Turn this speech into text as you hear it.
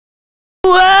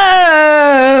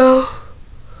Whoa.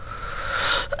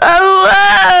 Oh,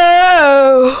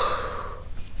 whoa.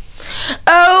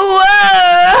 Oh,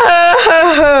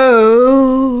 whoa.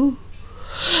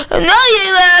 I know you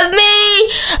love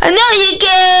me. I know you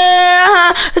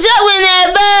care. So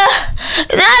whenever,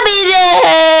 and I'll be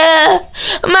there.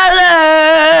 My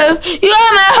love, you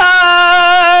are my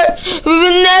heart. We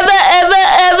will never, ever,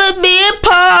 ever be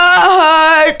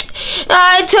apart.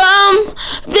 I come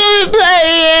to be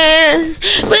playing.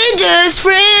 We're just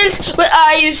friends. What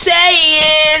are you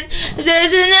saying?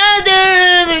 There's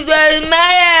another look right in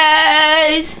my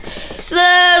eyes. This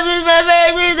love was my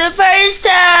favorite the first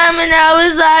time, and I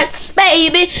was like,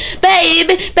 baby,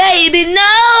 baby, baby,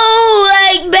 no,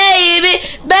 like baby,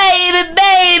 baby,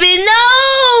 baby, no,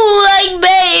 like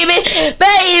baby,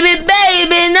 baby,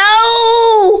 baby,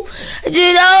 no.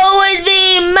 You'd always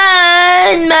be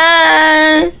mine,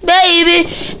 mine, baby,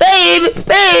 baby,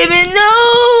 baby, no,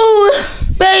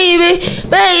 baby,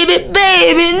 baby,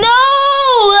 baby, no,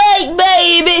 like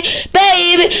baby,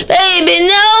 baby, baby,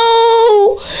 no.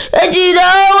 That you'd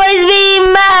always be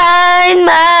mine,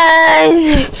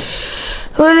 mine.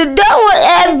 Well, don't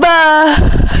whatever.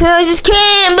 I just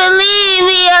can't believe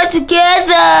we are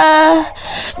together.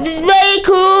 It's very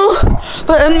cool,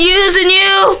 but I'm using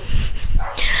you.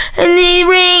 And the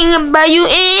ring about you,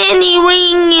 any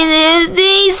ring, and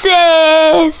it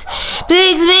says,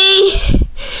 please me,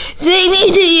 take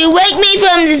me till you wake me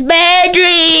from this bad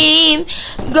dream.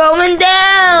 Going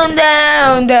down,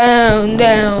 down, down,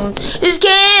 down. Just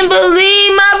can't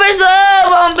believe my first love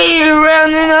won't be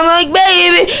around. And I'm like,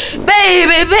 baby,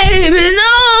 baby, baby,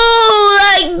 no.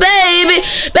 Like, baby,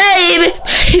 baby,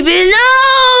 baby, no.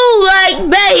 Like,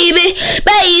 baby,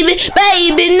 baby,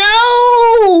 baby,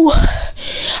 no.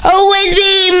 Always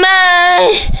be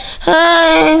mine.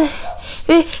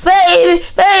 Baby,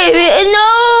 baby, no.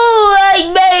 Like,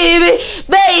 baby,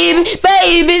 baby,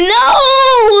 baby, no.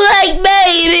 Like,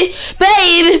 baby,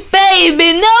 baby, baby,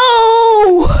 no.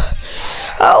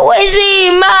 Always be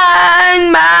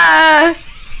mine, mine.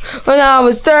 When I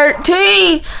was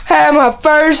 13, had my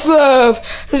first love.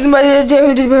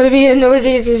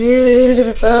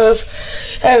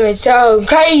 I'm so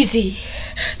crazy,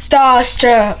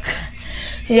 starstruck.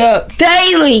 Yup,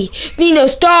 daily. Need no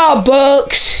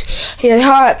Starbucks. Yeah,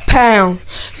 hot pound.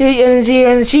 See her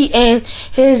on the street and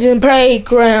in the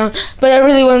playground. But I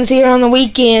really want to see her on the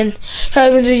weekend. I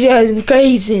was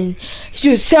crazy. She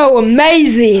was so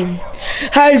amazing.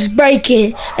 I was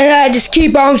breaking, and I just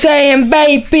keep on saying,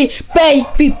 baby,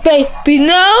 baby, baby,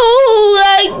 no.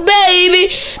 Like, baby,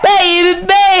 baby,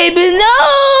 baby, no.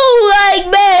 Like,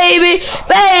 baby,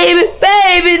 baby,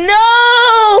 baby,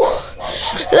 no.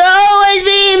 Always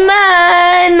be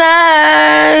mine,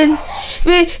 mine.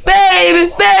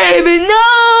 Baby, baby,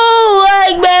 no.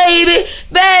 Like, baby,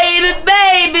 baby,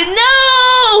 baby, no.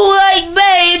 Like,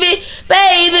 baby,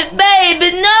 baby,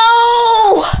 baby, no.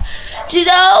 She'd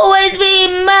always be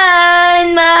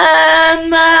mine, mine,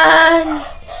 mine.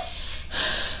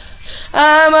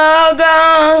 I'm all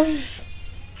gone.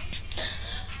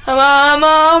 I'm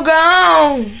all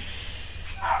gone.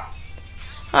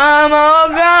 I'm all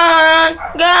gone,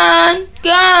 gone,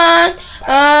 gone.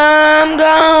 I'm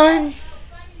gone.